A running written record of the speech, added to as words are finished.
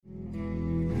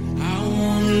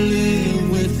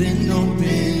with an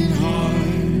open heart.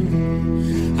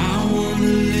 I wanna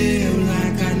live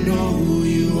like I know who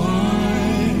you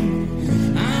are.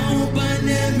 I hope I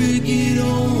never get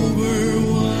over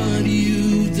what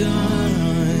you've done.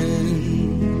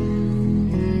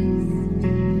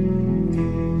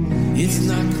 It's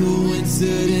not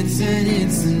coincidence and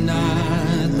it's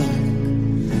not luck.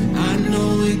 I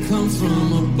know it comes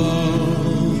from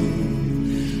above.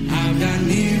 I've got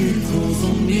miracles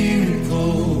on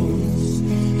miracles,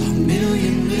 a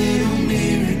million little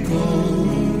miracles.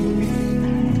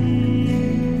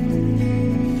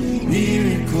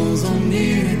 Miracles on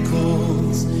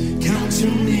miracles, count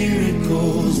your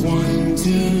miracles. 1,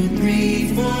 2,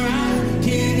 3, 4, I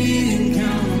can't even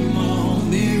count them all.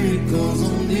 Miracles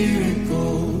on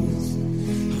miracles,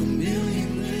 a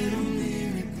million little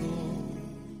miracles.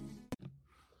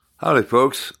 Howdy,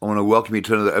 folks. I want to welcome you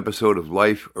to another episode of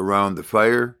Life Around the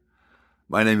Fire.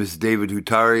 My name is David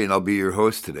Hutari, and I'll be your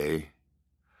host today.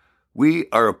 We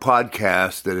are a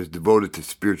podcast that is devoted to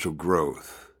spiritual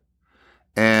growth.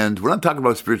 And when I'm talking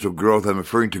about spiritual growth, I'm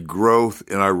referring to growth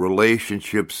in our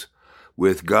relationships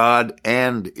with God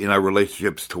and in our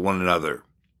relationships to one another.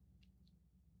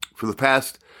 For the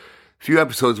past few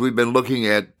episodes, we've been looking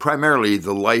at primarily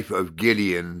the life of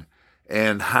Gideon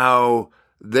and how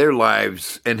their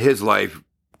lives and his life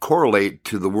correlate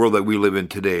to the world that we live in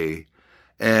today.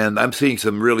 And I'm seeing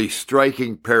some really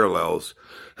striking parallels.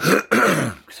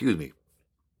 Excuse me.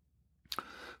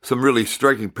 Some really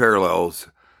striking parallels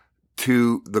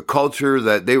to the culture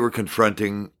that they were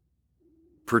confronting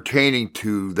pertaining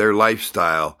to their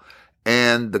lifestyle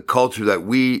and the culture that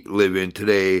we live in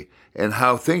today, and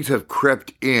how things have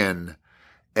crept in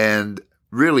and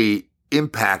really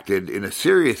impacted in a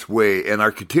serious way and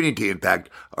are continuing to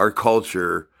impact our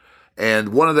culture. And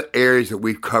one of the areas that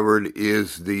we've covered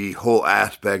is the whole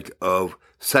aspect of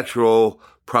sexual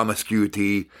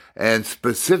promiscuity and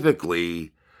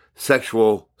specifically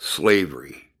sexual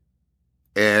slavery.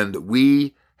 And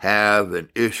we have an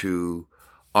issue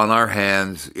on our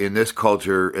hands in this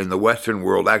culture, in the Western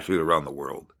world, actually around the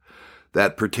world,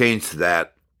 that pertains to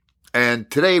that.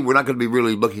 And today we're not going to be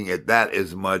really looking at that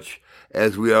as much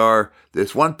as we are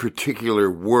this one particular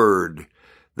word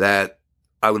that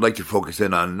I would like to focus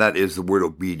in on, and that is the word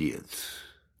obedience.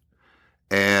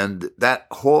 And that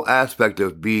whole aspect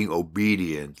of being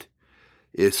obedient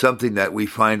is something that we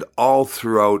find all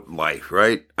throughout life,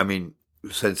 right? I mean,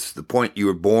 since the point you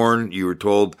were born, you were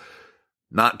told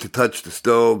not to touch the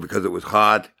stove because it was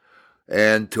hot,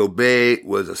 and to obey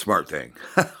was a smart thing,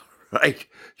 right?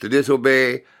 To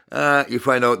disobey, you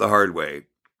find out the hard way.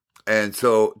 And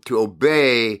so to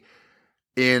obey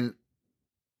in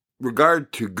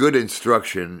regard to good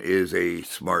instruction is a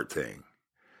smart thing.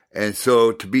 And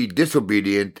so to be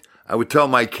disobedient, I would tell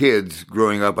my kids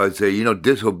growing up, I'd say,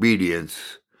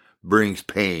 disobedience brings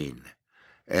pain.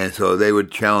 And so they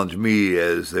would challenge me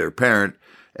as their parent,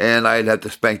 and I'd have to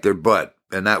spank their butt.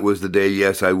 And that was the day,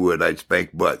 yes, I would. I'd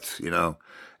spank butts,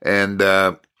 And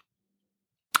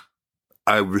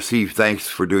I received thanks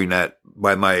for doing that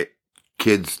by my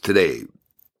kids today,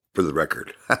 for the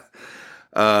record.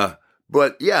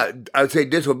 But yeah, I would say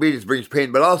disobedience brings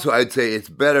pain, but also I'd say it's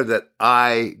better that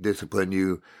I discipline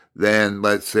you than,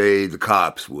 let's say, the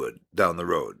cops would down the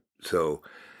road. So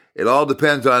it all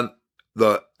depends on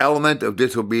the element of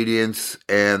disobedience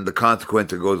and the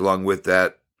consequence that goes along with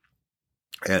that.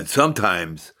 And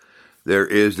sometimes there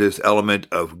is this element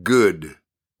of good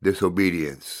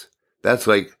disobedience. That's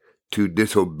like to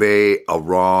disobey a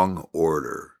wrong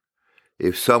order.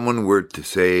 If someone were to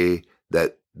say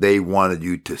that they wanted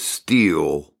you to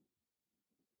steal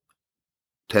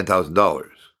 $10,000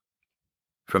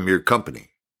 from your company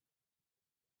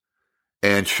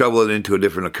and shovel it into a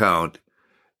different account,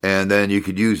 and then you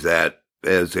could use that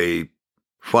as a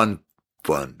fund,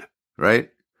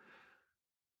 right?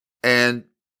 And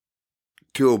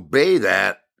to obey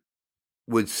that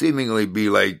would seemingly be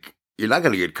like, you're not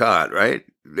going to get caught, right?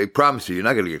 They promise you're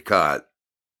not going to get caught.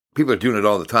 People are doing it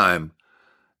all the time.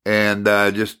 And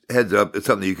just heads up, it's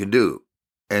something you can do.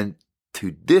 And to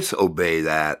disobey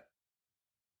that,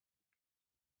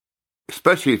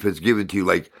 especially if it's given to you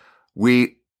like,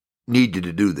 we need you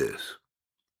to do this.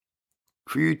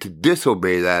 For you to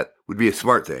disobey that would be a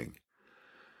smart thing.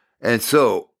 And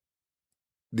so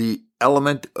the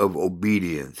element of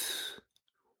obedience,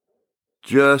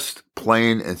 just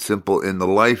plain and simple in the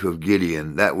life of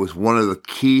Gideon, that was one of the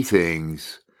key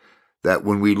things that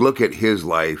when we look at his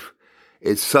life,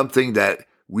 it's something that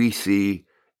we see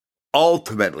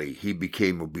ultimately he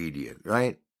became obedient,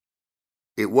 right?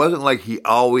 It wasn't like he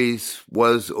always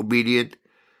was obedient.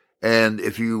 And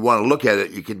if you want to look at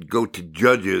it, you can go to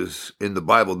Judges in the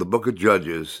Bible, the book of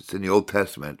Judges. It's in the Old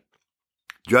Testament.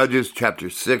 Judges chapter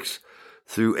 6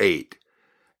 through 8.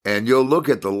 And you'll look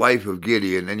at the life of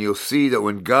Gideon, and you'll see that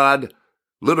when God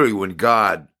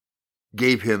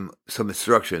gave him some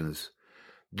instructions,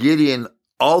 Gideon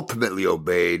ultimately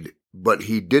obeyed, but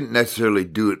he didn't necessarily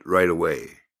do it right away.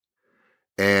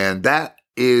 And that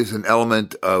is an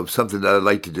element of something that I'd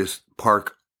like to just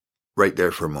park right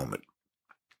there for a moment.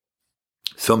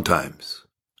 Sometimes,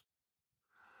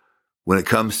 when it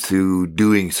comes to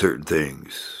doing certain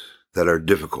things that are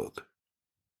difficult,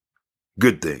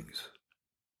 good things,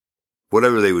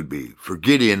 whatever they would be, for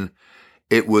Gideon,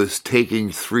 it was taking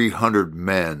 300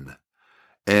 men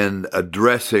and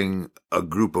addressing a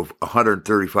group of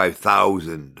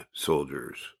 135,000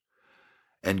 soldiers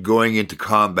and going into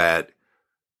combat,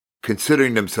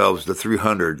 considering themselves the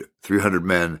 300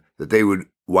 men, that they would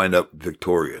wind up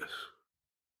victorious.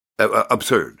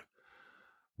 Absurd.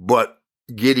 But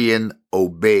Gideon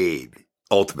obeyed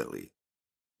ultimately.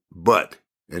 But,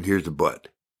 and here's the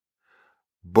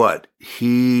but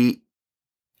he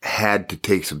had to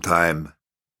take some time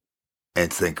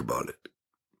and think about it.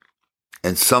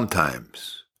 And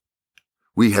sometimes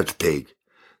we have to take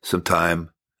some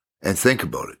time and think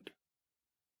about it.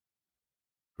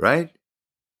 Right?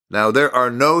 Now, there are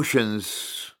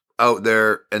notions out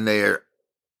there, and they are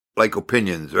like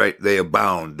opinions, right? They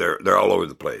abound. They're all over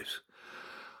the place.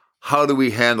 How do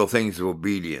we handle things of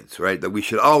obedience, right? That we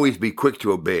should always be quick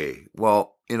to obey.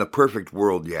 Well, in a perfect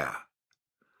world, yeah.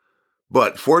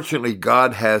 But fortunately,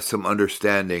 God has some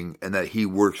understanding and that he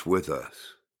works with us.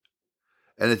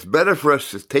 And it's better for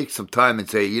us to take some time and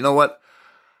say, you know what?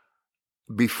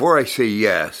 Before I say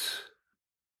yes,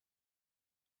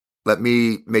 let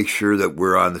me make sure that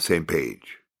we're on the same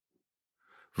page.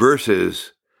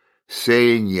 Versus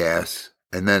saying yes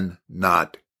and then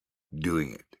not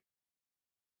doing it.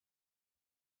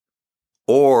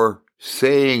 Or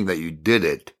saying that you did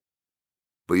it,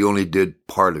 but you only did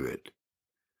part of it.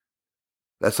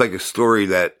 That's like a story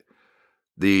that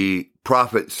the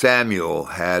prophet Samuel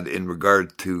had in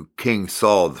regard to King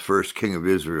Saul, the first king of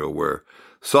Israel, where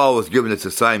Saul was given this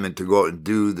assignment to go out and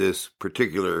do this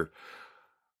particular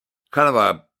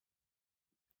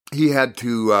he had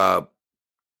to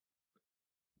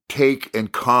take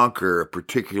and conquer a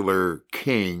particular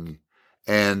king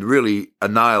and really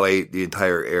annihilate the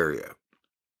entire area.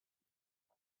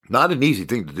 Not an easy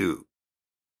thing to do.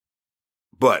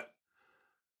 But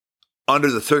under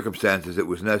the circumstances, it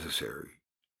was necessary.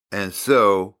 And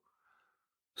so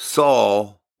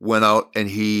Saul went out and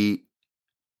he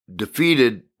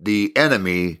defeated the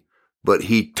enemy, but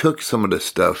he took some of the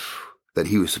stuff that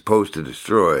he was supposed to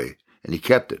destroy and he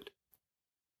kept it.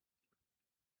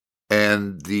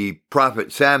 And the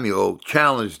prophet Samuel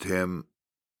challenged him,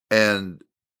 and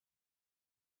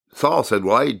Saul said,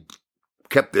 well, I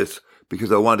kept this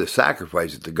because I wanted to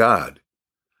sacrifice it to God,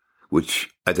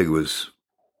 which I think was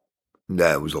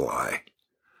a lie.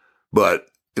 But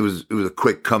it was a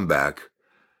quick comeback.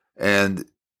 And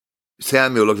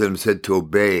Samuel looked at him and said, to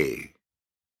obey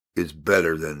is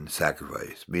better than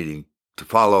sacrifice, meaning to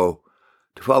follow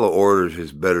orders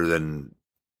is better than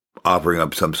offering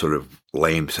up some sort of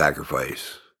lame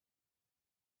sacrifice.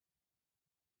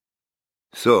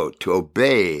 So to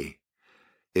obey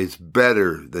is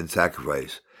better than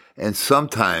sacrifice. And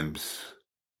sometimes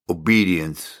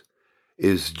obedience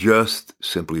is just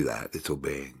simply that. It's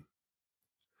obeying.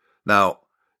 Now,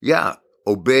 yeah,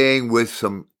 obeying with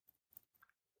some,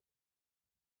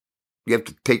 you have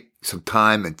to take some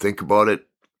time and think about it.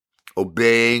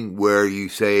 Obeying where you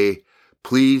say,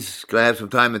 please, can I have some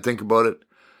time and think about it?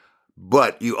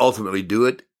 But you ultimately do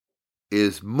it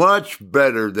is much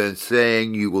better than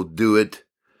saying you will do it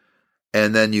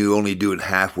and then you only do it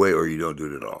halfway or you don't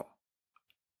do it at all.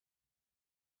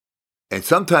 And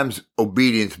sometimes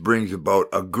obedience brings about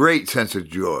a great sense of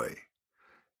joy.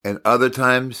 And other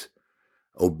times,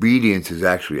 obedience is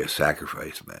actually a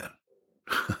sacrifice, man.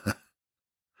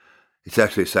 It's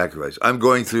actually a sacrifice. I'm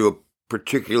going through a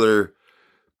particular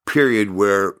period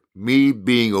where me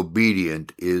being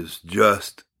obedient is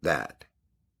just that.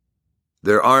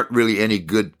 There aren't really any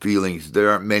good feelings. There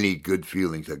aren't many good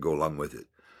feelings that go along with it.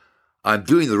 I'm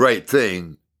doing the right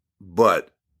thing,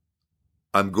 but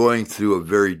I'm going through a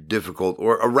very difficult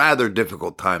or a rather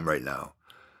difficult time right now.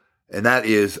 And that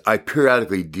is I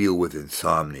periodically deal with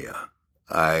insomnia.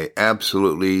 I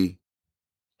absolutely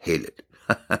hate it.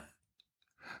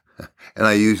 And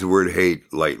I use the word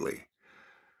hate lightly.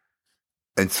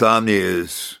 Insomnia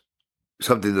is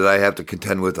something that I have to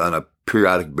contend with on a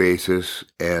periodic basis,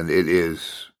 and it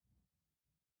is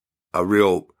a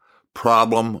real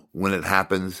problem when it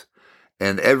happens.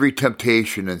 And every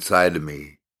temptation inside of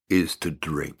me is to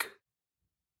drink.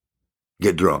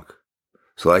 Get drunk.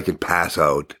 So I can pass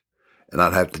out and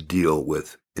not have to deal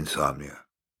with insomnia.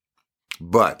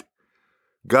 But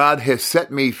God has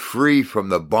set me free from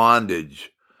the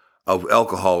bondage of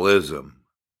alcoholism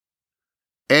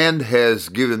and has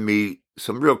given me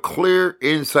some real clear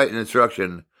insight and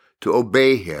instruction to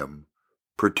obey him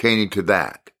pertaining to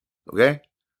that. Okay?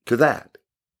 To that.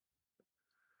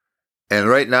 And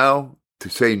right now, to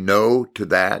say no to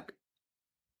that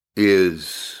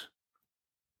is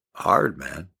hard,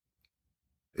 man.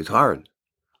 It's hard.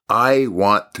 I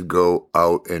want to go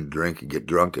out and drink and get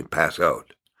drunk and pass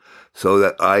out so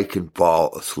that I can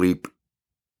fall asleep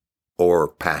or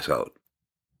pass out.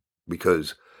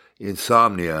 Because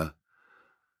insomnia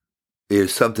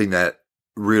is something that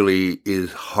really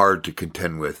is hard to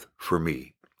contend with for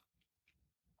me.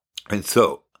 And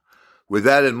so, with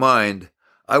that in mind,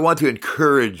 I want to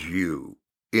encourage you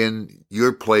in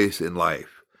your place in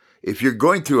life. If you're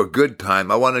going through a good time,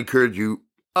 I want to encourage you,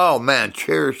 oh man,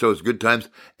 cherish those good times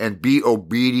and be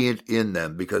obedient in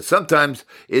them. Because sometimes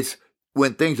it's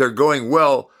when things are going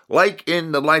well, like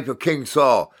in the life of King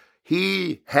Saul,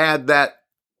 he had that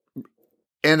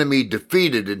enemy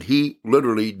defeated, and he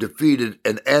literally defeated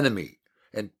an enemy.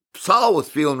 And Saul was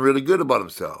feeling really good about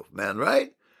himself, man,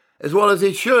 right? As well as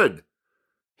he should.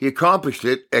 He accomplished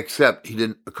it, except he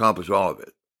didn't accomplish all of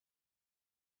it.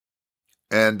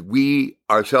 And we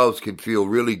ourselves can feel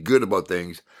really good about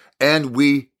things, and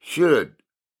we should.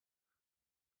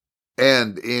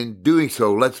 And in doing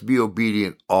so, let's be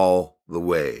obedient all the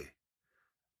way.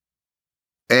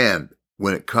 And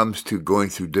when it comes to going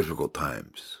through difficult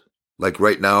times, like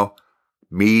right now,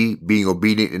 me being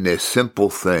obedient in this simple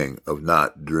thing of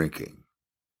not drinking,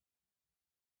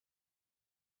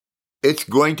 it's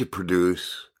going to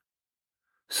produce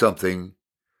something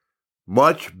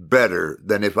much better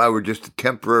than if I were just to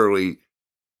temporarily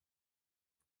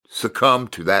succumb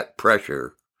to that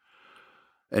pressure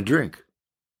and drink.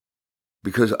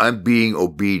 Because I'm being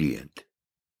obedient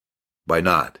by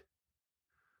not.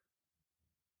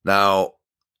 Now,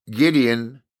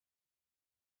 Gideon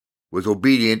was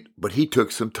obedient, but he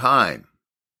took some time.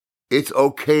 It's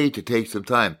okay to take some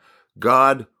time.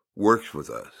 God works with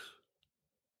us.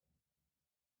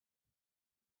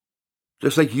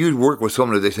 Just like you'd work with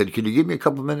someone, they said, can you give me a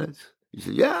couple minutes? You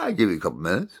said, yeah, I'll give you a couple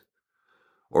minutes.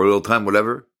 Or a little time,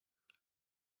 whatever.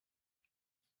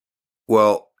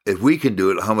 Well, if we can do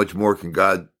it, how much more can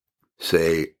God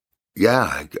say,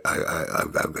 yeah,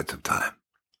 I've got some time?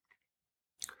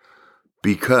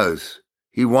 Because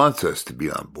he wants us to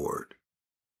be on board.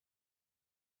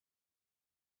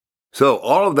 So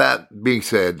all of that being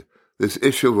said, this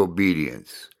issue of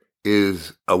obedience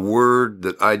is a word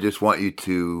that I just want you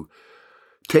to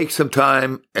take some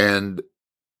time, and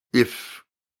if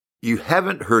you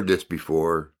haven't heard this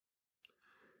before,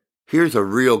 here's a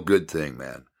real good thing,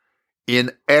 man.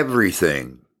 In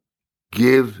everything,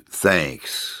 give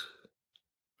thanks.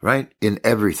 Right? In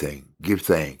everything, give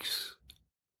thanks.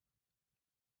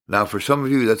 Now, for some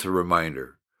of you, that's a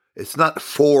reminder. It's not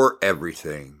for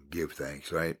everything, give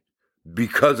thanks, right?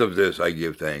 Because of this, I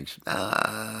give thanks.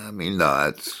 No,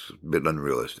 that's a bit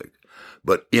unrealistic.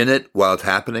 But in it, while it's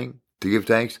happening, to give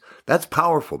thanks, that's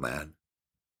powerful, man.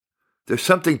 There's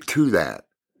something to that.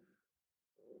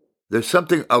 There's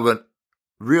something of a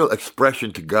real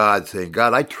expression to God saying,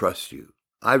 God, I trust you.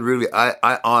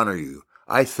 I honor you.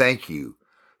 I thank you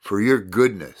for your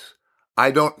goodness. I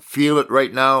don't feel it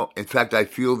right now. In fact, I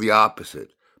feel the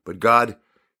opposite. But God,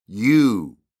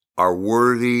 you are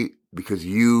worthy because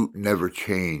you never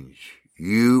change.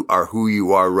 You are who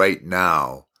you are right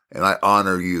now, and I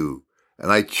honor you.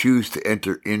 And I choose to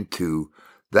enter into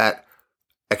that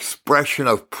expression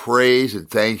of praise and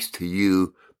thanks to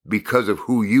you because of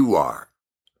who you are.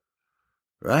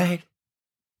 Right?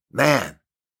 Man,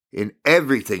 in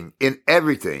everything,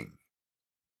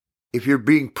 if you're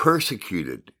being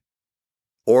persecuted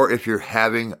or if you're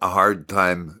having a hard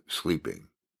time sleeping,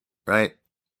 right?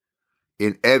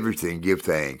 In everything, give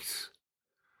thanks.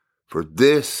 For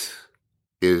this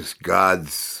is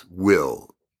God's will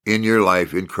in your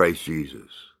life in Christ Jesus,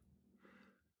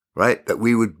 right? That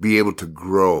we would be able to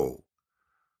grow,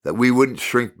 that we wouldn't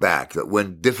shrink back, that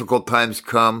when difficult times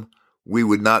come, we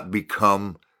would not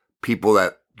become people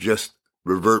that just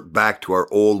revert back to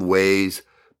our old ways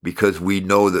because we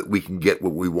know that we can get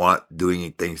what we want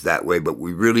doing things that way, but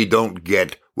we really don't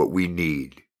get what we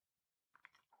need.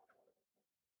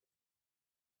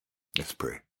 Let's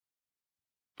pray.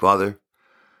 Father,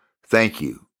 thank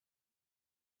you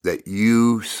that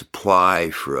you supply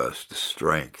for us the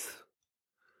strength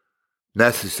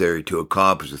necessary to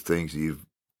accomplish the things that you've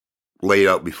laid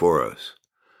out before us.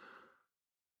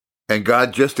 And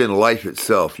God, just in life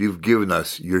itself, you've given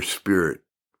us your Spirit.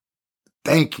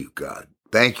 Thank you, God.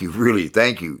 Thank you, really.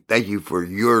 Thank you. Thank you for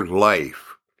your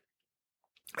life.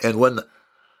 And when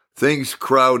things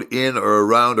crowd in or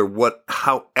around or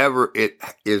however it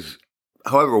is,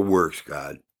 however it works,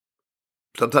 God,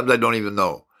 sometimes I don't even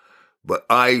know, but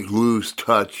I lose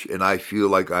touch and I feel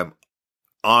like I'm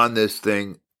on this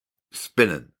thing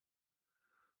spinning,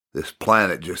 this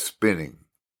planet just spinning.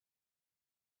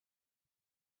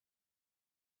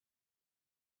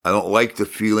 I don't like the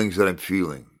feelings that I'm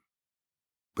feeling.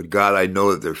 But God, I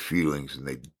know that they're feelings and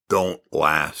they don't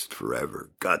last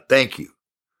forever. God, thank you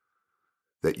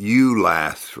that you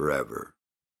last forever,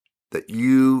 that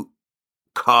you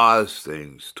cause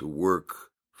things to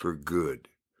work for good,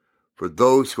 for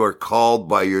those who are called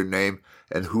by your name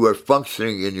and who are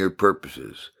functioning in your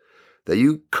purposes, that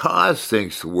you cause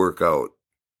things to work out.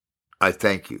 I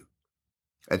thank you.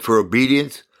 And for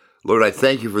obedience, Lord, I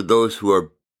thank you for those who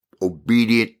are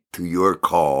obedient to your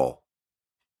call.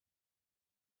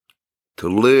 To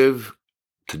live,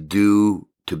 to do,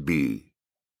 to be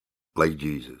like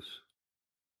Jesus.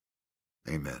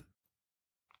 Amen.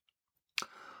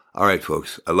 All right,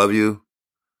 folks. I love you.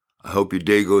 I hope your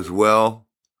day goes well.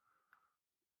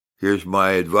 Here's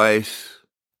my advice.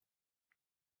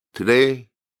 Today,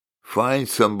 find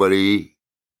somebody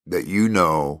that you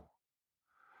know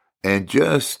and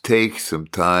just take some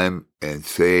time and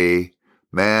say,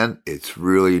 man, it's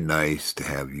really nice to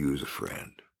have you as a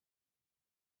friend.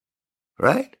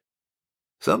 Right?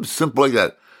 Something simple like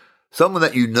that. Someone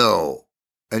that you know,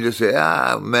 and just say,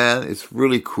 man, it's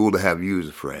really cool to have you as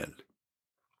a friend.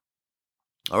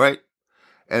 All right?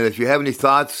 And if you have any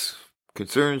thoughts,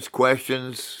 concerns,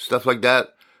 questions, stuff like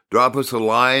that, drop us a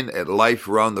line at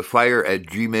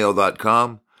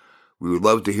lifearoundthefire@gmail.com. We would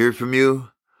love to hear from you.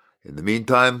 In the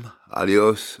meantime,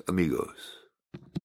 adios, amigos.